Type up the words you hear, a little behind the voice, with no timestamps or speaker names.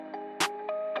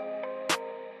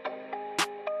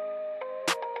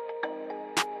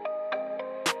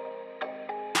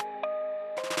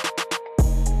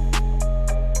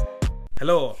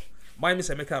Hello, my name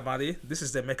is Emeka Amadi. This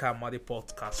is the Emeka Amadi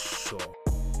podcast show.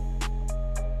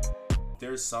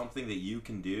 There's something that you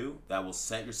can do that will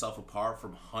set yourself apart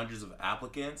from hundreds of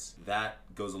applicants, that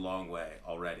goes a long way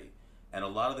already. And a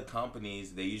lot of the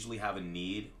companies, they usually have a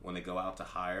need when they go out to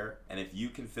hire. And if you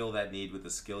can fill that need with the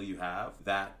skill you have,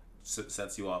 that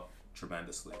sets you up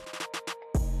tremendously.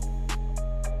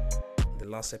 The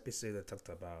last episode I talked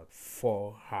about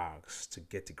 4 hacks to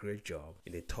get a great job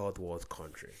in a third world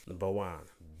country. Number 1,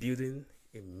 building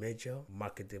a major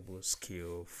marketable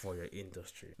skill for your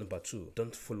industry. Number 2,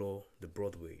 don't follow the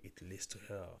broad way, it leads to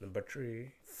hell. Number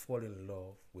 3, fall in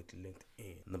love with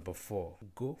LinkedIn. Number 4,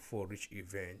 go for a rich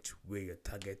event where your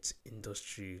target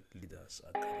industry leaders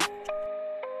are gathered.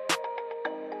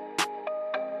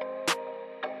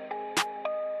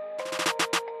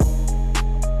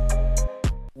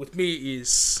 With me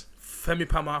is Femi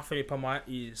Pama. Femi Pama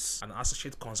is an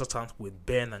associate consultant with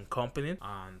Ben and Company,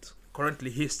 and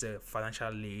currently he's the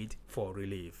financial lead for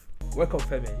Relief. Welcome,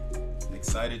 Femi.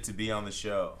 Excited to be on the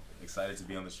show.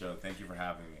 Thank you for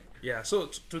having me. Yeah, so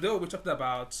today we'll be talking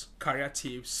about career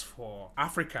tips for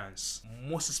Africans,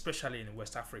 most especially in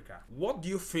West Africa. What do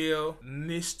you feel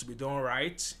needs to be done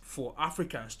right for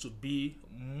Africans to be,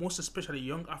 most especially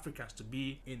young Africans, to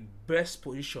be in best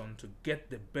position to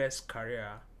get the best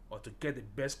career or to get the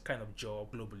best kind of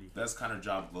job globally? Best kind of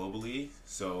job globally.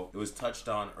 So it was touched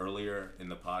on earlier in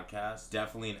the podcast.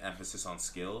 Definitely an emphasis on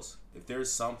skills. If there's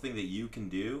something that you can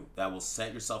do that will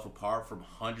set yourself apart from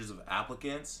hundreds of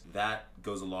applicants, that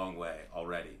goes a long way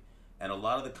already. And a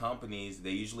lot of the companies,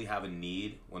 they usually have a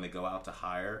need when they go out to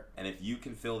hire. And if you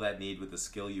can fill that need with the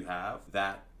skill you have,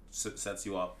 that sets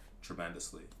you up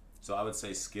tremendously. So I would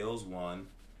say skills 1.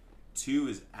 2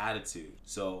 is attitude.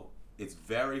 So it's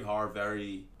very hard,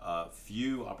 very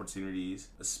few opportunities,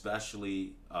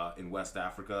 especially in West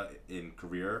Africa in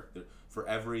career. For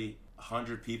every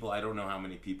 100 people, I don't know how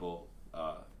many people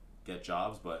get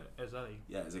jobs, but exactly.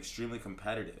 Yeah, it's extremely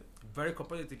competitive. Very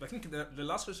competitive. I think the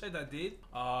last research I did,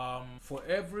 for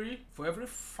every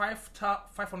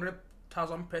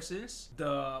 500,000 persons,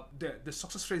 the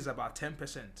success rate is about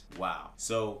 10%. Wow.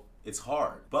 So it's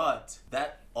hard, but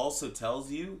that also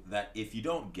tells you that if you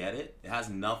don't get it, it has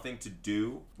nothing to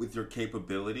do with your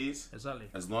capabilities.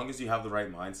 Exactly. As long as you have the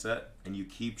right mindset and you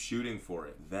keep shooting for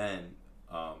it, then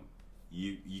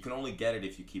you can only get it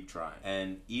if you keep trying.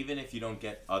 And even if you don't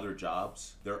get other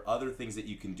jobs, there are other things that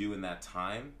you can do in that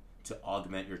time to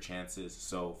augment your chances.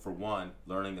 So for one,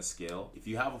 learning a skill. If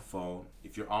you have a phone,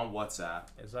 if you're on WhatsApp,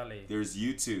 exactly, there's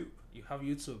YouTube. You have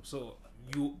YouTube, so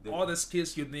all the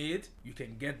skills you need, you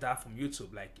can get that from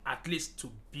YouTube, like at least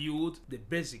to build the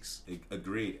basics.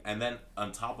 Agreed. And then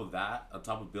on top of that, on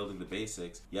top of building the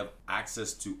basics, you have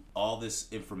access to all this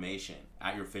information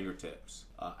at your fingertips.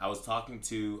 I was talking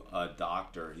to a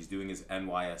doctor. He's doing his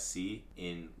NYSC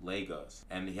in Lagos,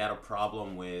 and he had a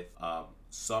problem with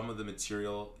some of the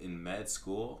material in med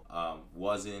school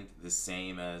wasn't the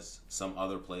same as some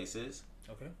other places.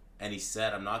 Okay. And he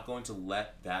said, I'm not going to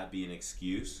let that be an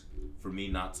excuse for me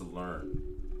not to learn.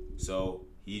 So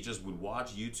he just would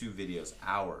watch YouTube videos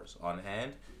hours on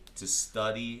end to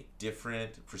study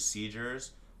different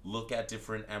procedures, look at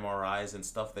different MRIs and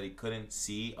stuff that he couldn't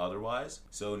see otherwise.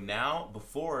 So now,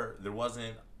 before, there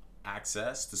wasn't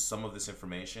access to some of this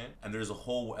information, and there's a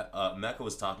whole, Mecca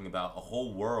was talking about a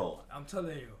whole world. I'm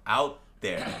telling you. Out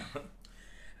there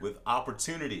with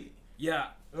opportunity. Yeah,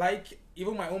 like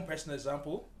even my own personal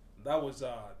example, that was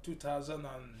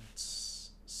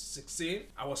 2016.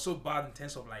 I was so bad in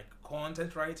terms of like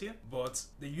content writing, but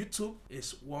the YouTube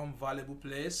is one valuable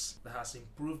place that has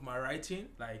improved my writing.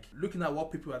 Like looking at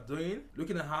what people are doing,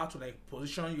 looking at how to like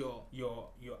position your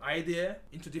idea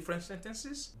into different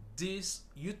sentences. This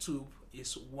YouTube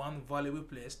is one valuable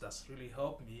place that's really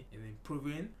helped me in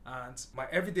improving, and my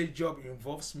everyday job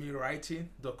involves me writing,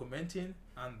 documenting,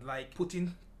 and like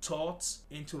putting thoughts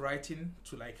into writing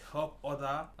to like help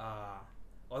other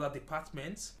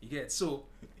departments. You get so.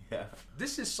 Yeah.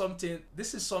 This is something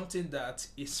that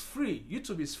is free.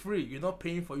 YouTube is free. You're not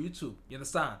paying for YouTube. You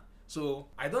understand? So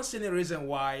I don't see any reason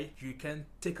why you can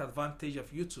take advantage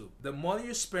of YouTube. The money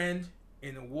you spend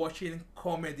in watching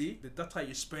comedy, the data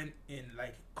you spend in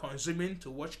like consuming to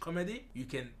watch comedy, you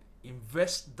can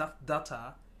invest that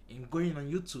data in going on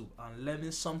YouTube and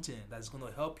learning something that's going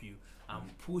to help you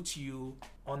and put you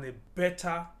on a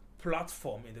better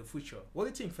platform in the future. What do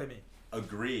you think, Femi?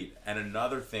 Agreed. And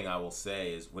another thing I will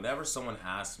say is whenever someone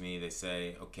asks me, they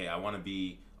say, okay, I want to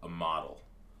be a model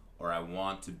or I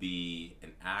want to be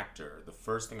an actor, the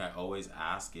first thing I always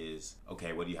ask is,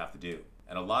 okay, what do you have to do?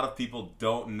 And a lot of people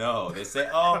don't know. They say,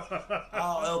 oh,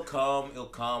 it'll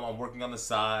come. I'm working on the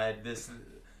side.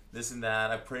 this and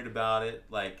that. I prayed about it.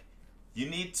 Like, you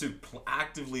need to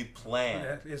actively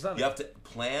plan. Yeah, exactly. You have to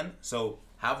plan. So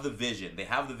have the vision. They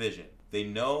have the vision. They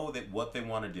know that what they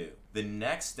want to do. The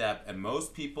next step, and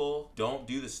most people don't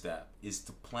do the step, is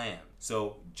to plan.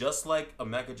 So just like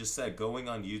Emeka just said, going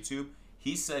on YouTube,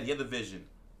 he said he had the vision.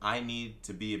 I need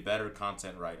to be a better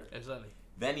content writer. Exactly.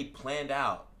 Then he planned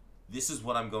out, this is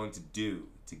what I'm going to do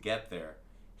to get there.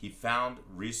 He found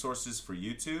resources for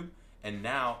YouTube, and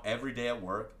now every day at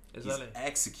work, Exactly. he's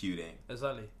executing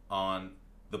Exactly. on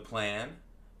the plan,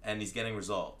 and he's getting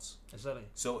results. Exactly.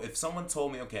 So if someone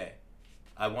told me, okay,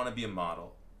 I want to be a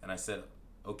model, and I said,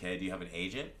 okay, do you have an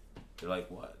agent? They're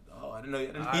like, what? Oh, I didn't know you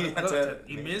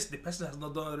It means the person has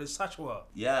not done the research well.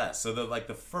 Yeah, so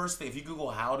the first thing, if you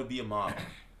Google how to be a model,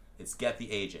 it's get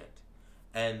the agent.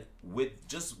 And with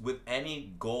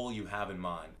any goal you have in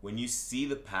mind, when you see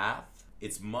the path,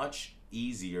 it's much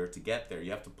easier to get there.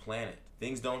 You have to plan it.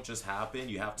 Things don't just happen,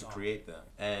 you have to create them.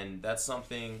 And that's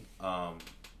something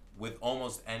with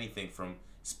almost anything from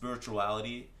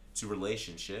spirituality to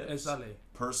relationships. Exactly.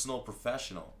 Personal,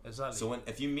 professional. Exactly. So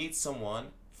if you meet someone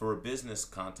for a business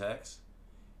context,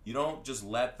 you don't just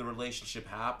let the relationship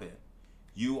happen.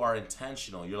 You are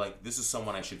intentional. You're like, this is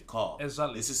someone I should call.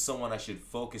 Exactly. This is someone I should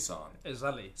focus on.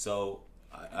 Exactly. So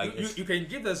you can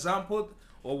give the example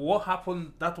of what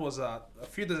happened. That was a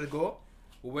few days ago.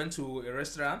 We went to a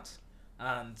restaurant,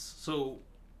 and so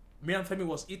me and Femi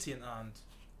was eating, and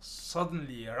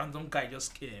suddenly a random guy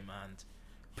just came and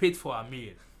paid for our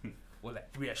meal. Well, like,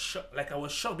 we are shocked. Like, I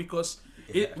was shocked because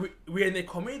we're in a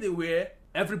community where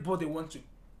everybody wants to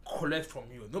collect from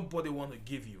you. Nobody want to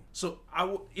give you. So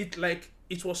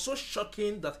it was so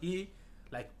shocking that he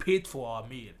like paid for our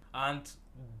meal, and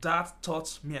that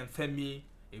taught me and Femi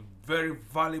a very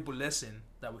valuable lesson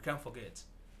that we can't forget.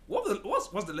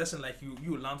 What's the lesson like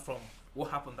you learned from what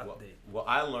happened that day? What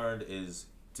I learned is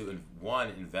to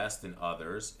invest in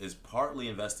others is partly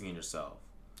investing in yourself.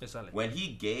 Exactly. When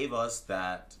he gave us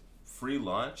that free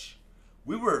lunch,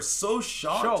 we were so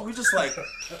shocked. We just like,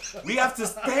 we have to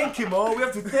thank him all. We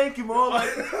have to thank him all. Like,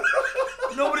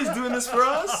 nobody's doing this for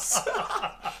us.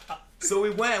 So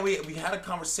we went, we had a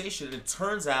conversation, and it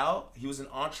turns out he was an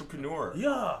entrepreneur.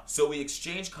 Yeah. So we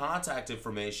exchanged contact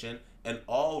information, and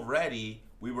already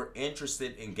we were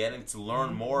interested in getting to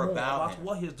learn more about him.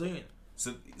 What he's doing.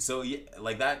 So yeah,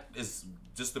 like, that is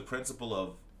just the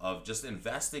principle of just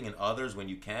investing in others when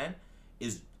you can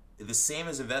is the same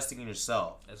as investing in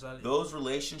yourself. Exactly. Those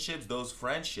relationships, those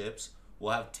friendships will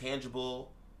have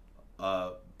tangible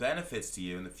benefits to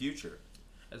you in the future.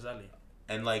 Exactly.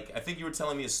 And like, I think you were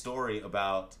telling me a story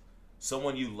about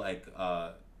someone you like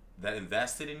that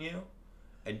invested in you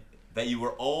and that you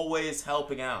were always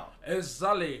helping out.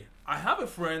 Exactly. I have a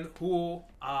friend who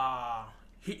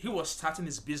he was starting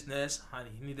his business and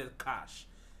he needed cash.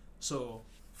 So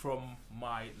from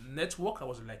my network, I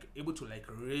was like able to like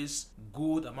raise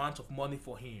good amount of money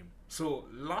for him. So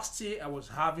last year I was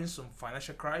having some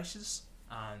financial crisis,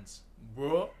 and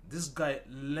bro, this guy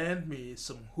lent me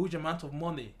some huge amount of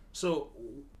money. So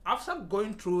after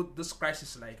going through this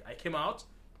crisis, like, I came out,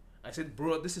 I said,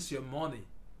 bro, this is your money.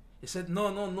 He said, no,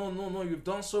 you've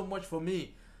done so much for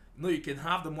me. No, you can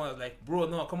have the money. I was like, bro,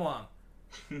 no, come on.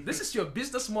 This is your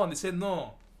business money. He said,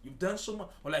 no, you've done so much.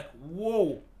 I'm like,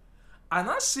 whoa. And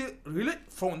I see, really,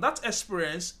 from that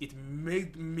experience, it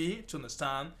made me to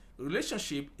understand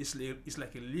relationship is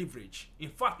like a leverage. In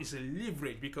fact, it's a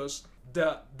leverage because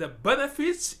the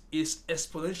benefits is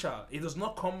exponential. It does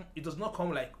not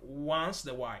come like once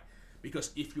in a while.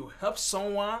 Because if you help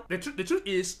someone, the truth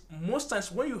is, most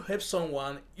times when you help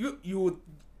someone, you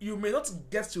may not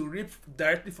get to reap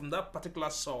directly from that particular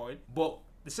soil, but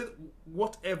they said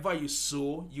whatever you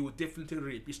sow, you will definitely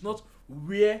reap. It's not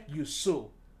where you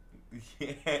sow.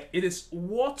 Yeah. It is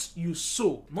what you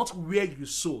sow, not where you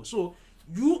sow. So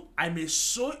I may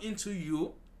sow into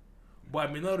you, but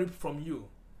I may not reap from you.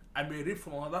 I may reap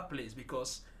from another place,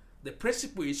 because the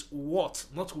principle is what,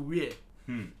 not where.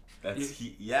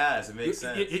 Yes, it makes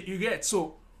sense. You get,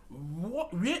 so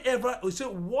wherever you say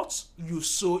what you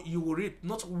sow, you will reap,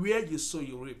 not where you sow,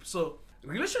 you reap. So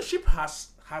relationship has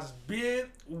been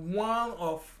one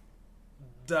of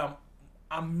the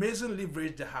amazing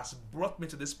leverage that has brought me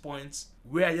to this point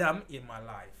where I am in my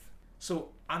life. So,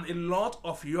 and a lot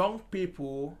of young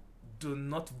people do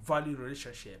not value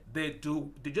relationship. They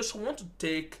just want to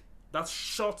take that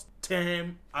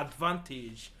short-term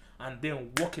advantage and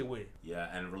then walk away. Yeah,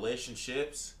 and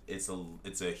relationships, it's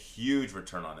a huge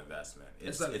return on investment.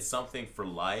 It's something for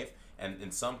life, and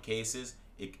in some cases,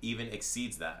 it even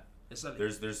exceeds that. Exactly.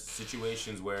 There's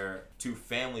situations where two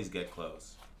families get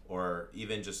close, or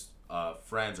even just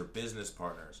friends or business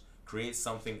partners create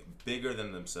something bigger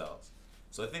than themselves.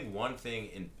 So I think one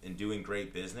thing in doing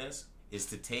great business is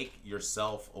to take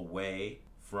yourself away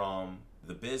from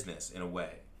the business in a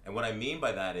way. And what I mean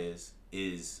by that is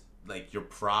like your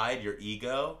pride, your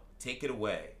ego, take it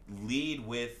away. Lead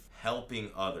with helping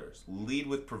others. Lead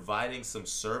with providing some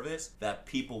service that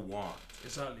people want.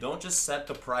 Exactly. Don't just set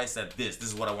the price at this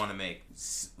is what I want to make.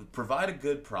 Provide a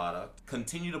good product.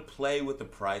 Continue to play with the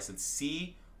price and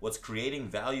see what's creating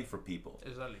value for people.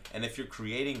 Exactly. And if you're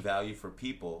creating value for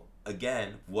people,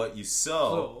 again, what you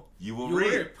sow, you will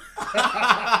reap.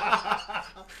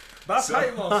 That's how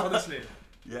it works, honestly.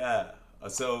 Yeah.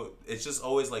 So it's just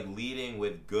always like leading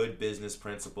with good business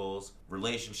principles.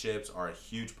 Relationships are a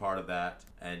huge part of that,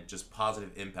 and just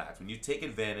positive impact. When you take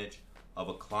advantage of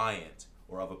a client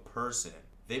or of a person,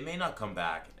 they may not come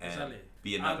back and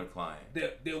be another client.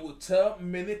 They will tell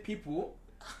many people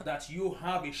that you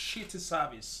have a shitty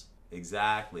service.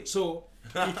 Exactly. So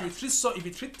if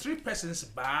you treat 3 persons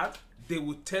bad, they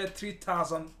will tell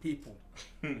 3,000 people.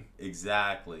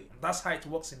 Exactly. That's how it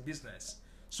works in business.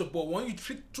 So, but when you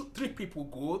treat 3 people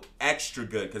good, extra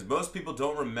good, because most people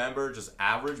don't remember just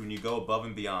average when you go above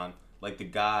and beyond. Like the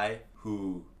guy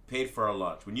who paid for our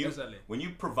lunch. When you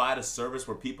provide a service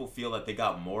where people feel that they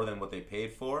got more than what they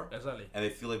paid for, and they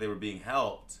feel like they were being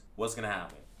helped, what's gonna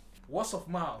happen? Word of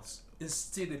mouth is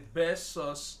still the best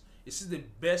source. It's still the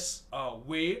best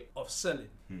way of selling.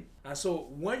 And so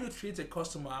when you treat a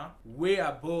customer way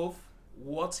above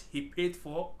what he paid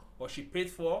for or she paid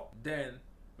for, then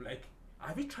like,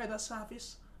 have you tried that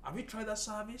service? Have you tried that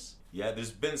service? Yeah,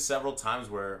 there's been several times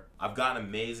where I've gotten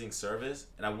amazing service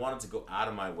and I wanted to go out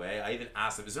of my way. I even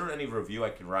asked them, is there any review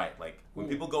I can write? Like, when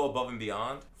people go above and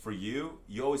beyond for you,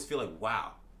 you always feel like,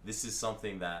 wow, this is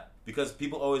something that, because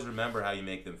people always remember how you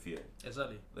make them feel.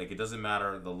 Exactly. Like, it doesn't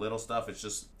matter the little stuff,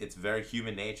 it's very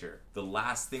human nature. The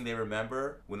last thing they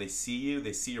remember when they see you,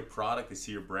 they see your product, they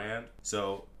see your brand.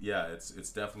 So, yeah,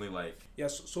 it's definitely like...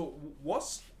 Yes, so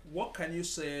what can you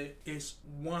say is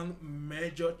one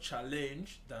major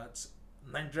challenge that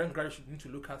Nigerian graduates need to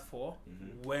look out for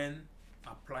when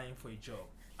applying for a job,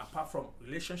 apart from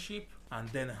relationship and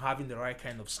then having the right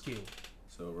kind of skill?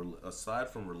 So aside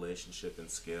from relationship and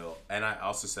skill, and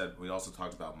we also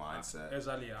talked about mindset.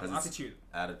 Exactly,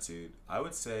 attitude. I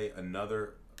would say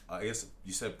another, I guess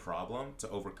you said problem to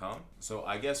overcome. So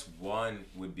I guess one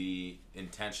would be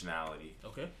intentionality.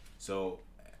 Okay. So,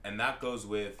 and that goes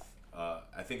with,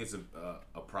 I think it's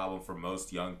a problem for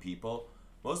most young people.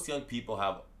 Most young people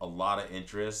have a lot of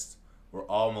interest. We're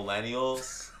all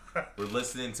millennials. We're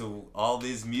listening to all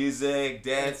these music,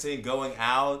 dancing, going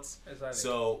out. Exactly.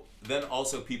 So then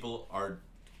also people are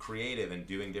creative and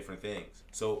doing different things.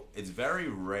 So it's very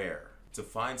rare to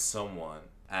find someone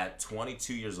at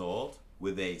 22 years old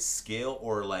with a skill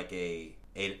or like a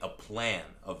plan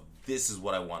of this is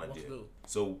what I want to do.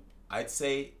 So I'd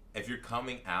say if you're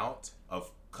coming out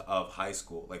of high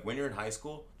school, like when you're in high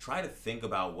school, try to think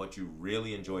about what you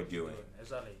really enjoy doing.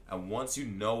 Exactly. And once you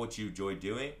know what you enjoy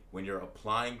doing, when you're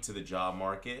applying to the job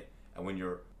market and when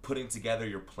you're putting together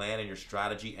your plan and your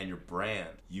strategy and your brand,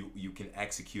 you can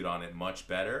execute on it much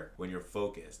better when you're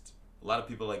focused. A lot of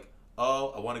people are like,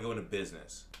 oh, I want to go into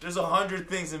business. There's 100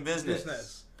 things in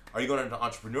business. Are you going into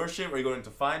entrepreneurship? Are you going into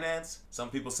finance? Some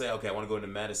people say, okay, I want to go into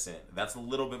medicine. That's a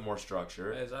little bit more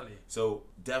structured. Exactly. So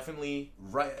definitely,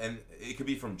 right, and it could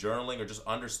be from journaling or just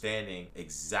understanding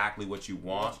exactly what you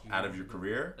want out of your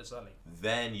career. Exactly.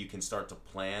 Then you can start to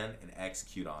plan and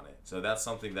execute on it. So that's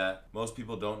something that most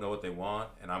people don't know what they want.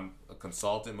 And I'm a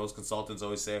consultant. Most consultants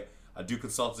always say, I do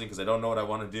consulting because I don't know what I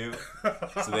want to do.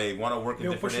 So they want to work in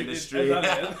different industry.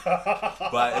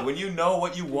 But when you know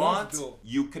what you want,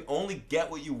 you can only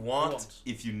get what you want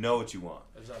if you know what you want.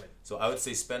 Exactly. So I would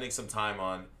say spending some time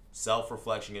on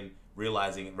self-reflection and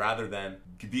realizing, rather than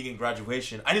being in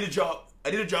graduation, I need a job.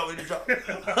 And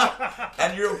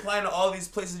you're applying to all these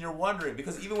places and you're wondering,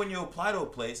 because even when you apply to a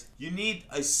place, you need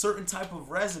a certain type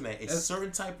of resume, a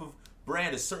certain type of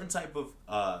brand, a certain type of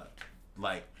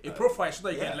a profile, so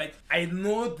that you can, like, I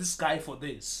know this guy for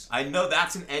this. I know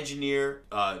that's an engineer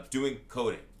doing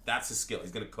coding. That's his skill.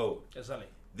 He's gonna code. Exactly.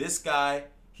 This guy,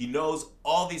 he knows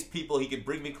all these people. He can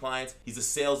bring me clients. He's a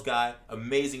sales guy,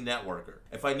 amazing networker.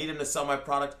 If I need him to sell my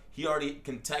product, he already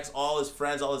can text all his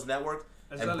friends, all his network,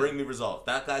 and bring me results.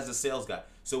 That guy's a sales guy.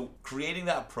 So creating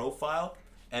that profile,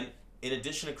 and in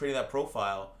addition to creating that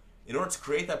profile, in order to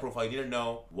create that profile, you need to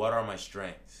know, what are my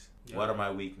strengths? Yeah. What are my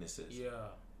weaknesses? Yeah.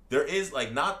 There is,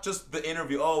 like, not just the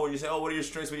interview, when you say, what are your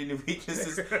strengths, what are your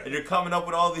weaknesses, and you're coming up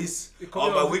with all these,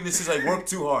 my weaknesses, I work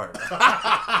too hard.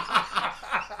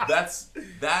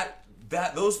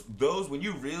 Those, when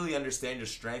you really understand your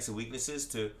strengths and weaknesses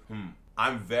to,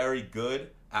 I'm very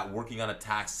good at working on a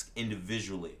task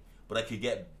individually, but I could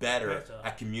get better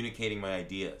at communicating my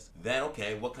ideas. Then,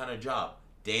 okay, what kind of job?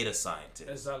 Data scientist.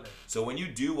 Exactly. So when you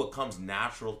do what comes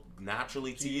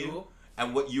naturally to you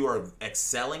and what you are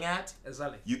excelling at,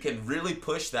 exactly, you can really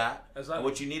push that. Exactly. And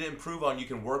what you need to improve on, you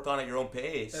can work on at your own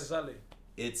pace. Exactly.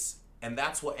 And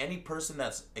that's what any person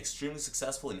that's extremely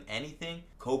successful in anything,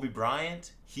 Kobe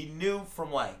Bryant, he knew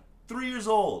from like 3 years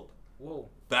old. Whoa.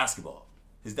 Basketball.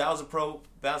 His dad was a pro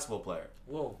basketball player.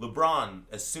 Whoa. LeBron,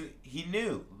 he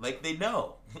knew, like they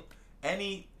know.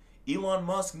 Elon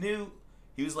Musk knew.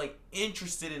 He was like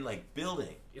interested in like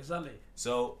building. Exactly.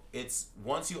 So it's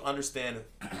once you understand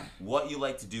what you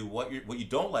like to do, what you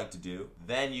don't like to do,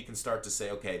 then you can start to say,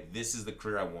 okay, this is the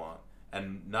career I want.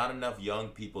 And not enough young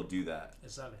people do that.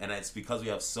 Exactly. And it's because we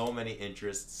have so many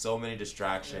interests, so many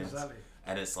distractions. Exactly.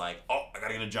 And it's like, oh, I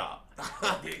gotta get a job.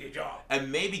 Getting a job.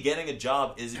 And maybe getting a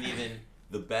job isn't even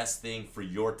the best thing for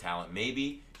your talent.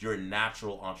 Maybe you're a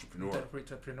natural entrepreneur.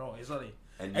 Exactly.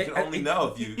 And you can only know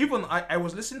if you... Even I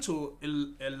was listening to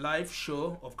a live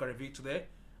show of Gary Vee today,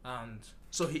 and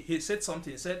so he said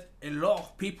something. He said, a lot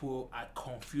of people are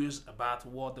confused about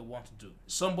what they want to do.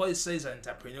 Somebody says an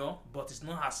entrepreneur, but it's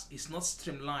not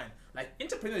streamlined. Like,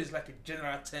 entrepreneur is like a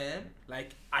general term.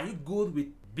 Like, are you good with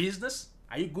business?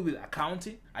 Are you good with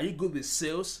accounting? Are you good with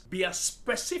sales? Be as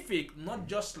specific, not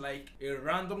just like a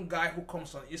random guy who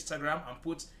comes on Instagram and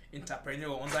puts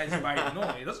entrepreneur under his bio. No,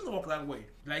 it doesn't work that way.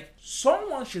 Like,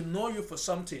 someone should know you for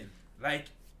something. Like,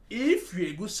 if you're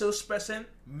a good salesperson,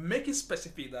 make it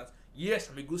specific that, yes,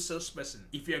 I'm a good salesperson.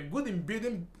 If you're good in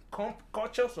building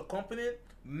cultures for company,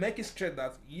 make it straight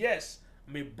that, yes,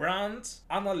 I'm a brand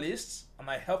analyst and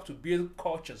I help to build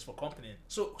cultures for company.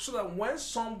 So that when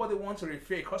somebody wants to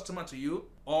refer a customer to you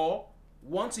or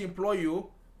want to employ you,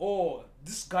 oh,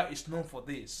 this guy is known for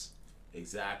this.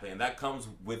 Exactly. And that comes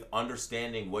with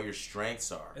understanding what your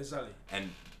strengths are. Exactly. And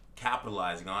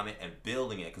capitalizing on it and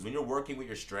building it. Because when you're working with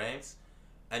your strengths,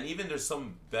 and even there's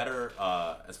some better,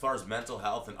 as far as mental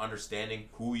health and understanding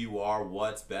who you are,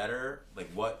 what's better, like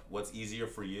what's easier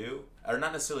for you, or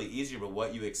not necessarily easier, but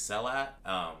what you excel at.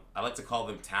 I like to call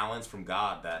them talents from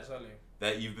God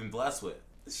that you've been blessed with.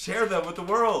 Share them with the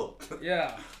world.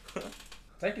 Yeah.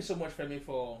 Thank you so much, Femi,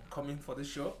 for coming for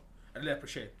this show. I really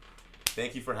appreciate it.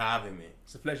 Thank you for having me.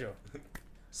 It's a pleasure.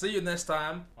 See you next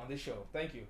time on this show. Thank you.